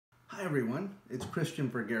Hi everyone, it's Cristian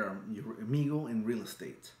Vergara, your amigo in real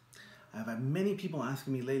estate. I've had many people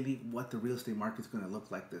asking me lately what the real estate market's going to look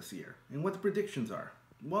like this year and what the predictions are.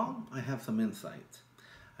 Well, I have some insight.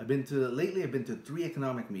 Lately I've been to 3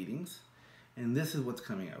 economic meetings, and this is what's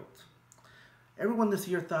coming out. Everyone this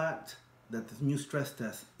year thought that the new stress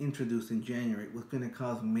test introduced in January was going to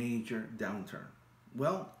cause major downturn.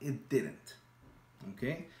 Well, it didn't.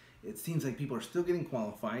 Okay? It seems like people are still getting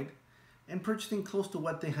qualified and purchasing close to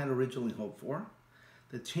what they had originally hoped for.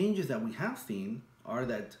 The changes that we have seen are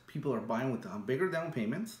that people are buying with bigger down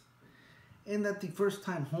payments and that the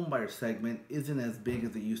first-time homebuyer segment isn't as big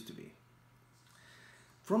as it used to be.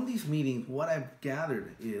 From these meetings, what I've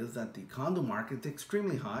gathered is that the condo market is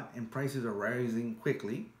extremely hot and prices are rising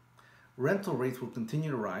quickly. Rental rates will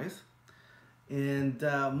continue to rise, and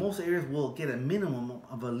most areas will get a minimum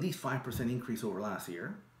of at least 5% increase over last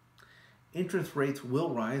year. Interest rates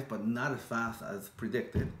will rise, but not as fast as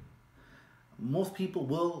predicted. Most people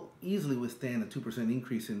will easily withstand a 2%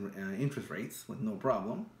 increase in interest rates with no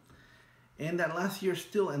problem. And that last year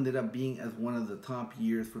still ended up being as one of the top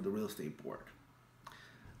years for the real estate board.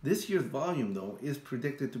 This year's volume, though, is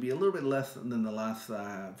predicted to be a little bit less than the last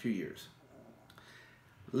few years.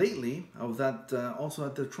 Lately, I was also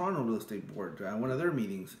at the Toronto Real Estate Board, one of their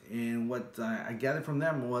meetings, and what I gathered from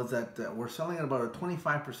them was that we're selling at about a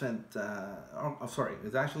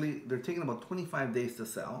 25%, they're taking about 25 days to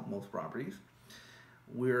sell, most properties.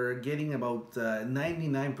 We're getting about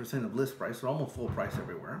 99% of list price, or almost full price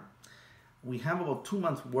everywhere. We have about 2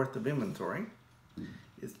 months worth of inventory.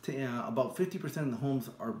 About 50% of the homes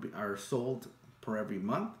are sold per every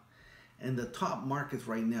month, and the top markets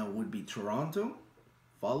right now would be Toronto,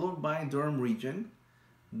 followed by Durham region,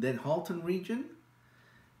 then Halton region,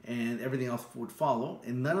 and everything else would follow.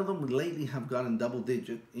 And none of them lately have gotten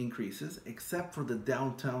double-digit increases, except for the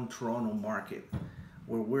downtown Toronto market,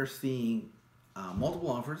 where we're seeing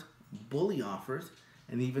multiple offers, bully offers,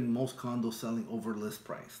 and even most condos selling over list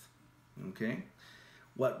price. Okay,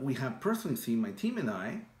 what we have personally seen, my team and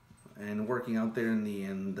I, and working out there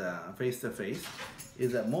in the face-to-face,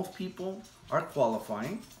 is that most people are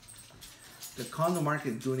qualifying. The condo market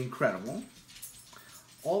is doing incredible.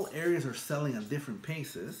 All areas are selling at different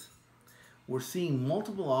paces. We're seeing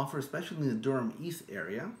multiple offers, especially in the Durham East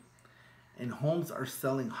area, and homes are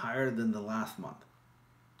selling higher than the last month.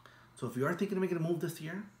 So if you are thinking of making a move this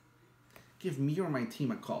year, give me or my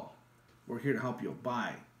team a call. We're here to help you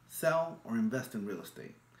buy, sell, or invest in real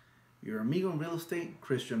estate. Your amigo in real estate,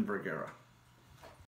 Cristian Vergara.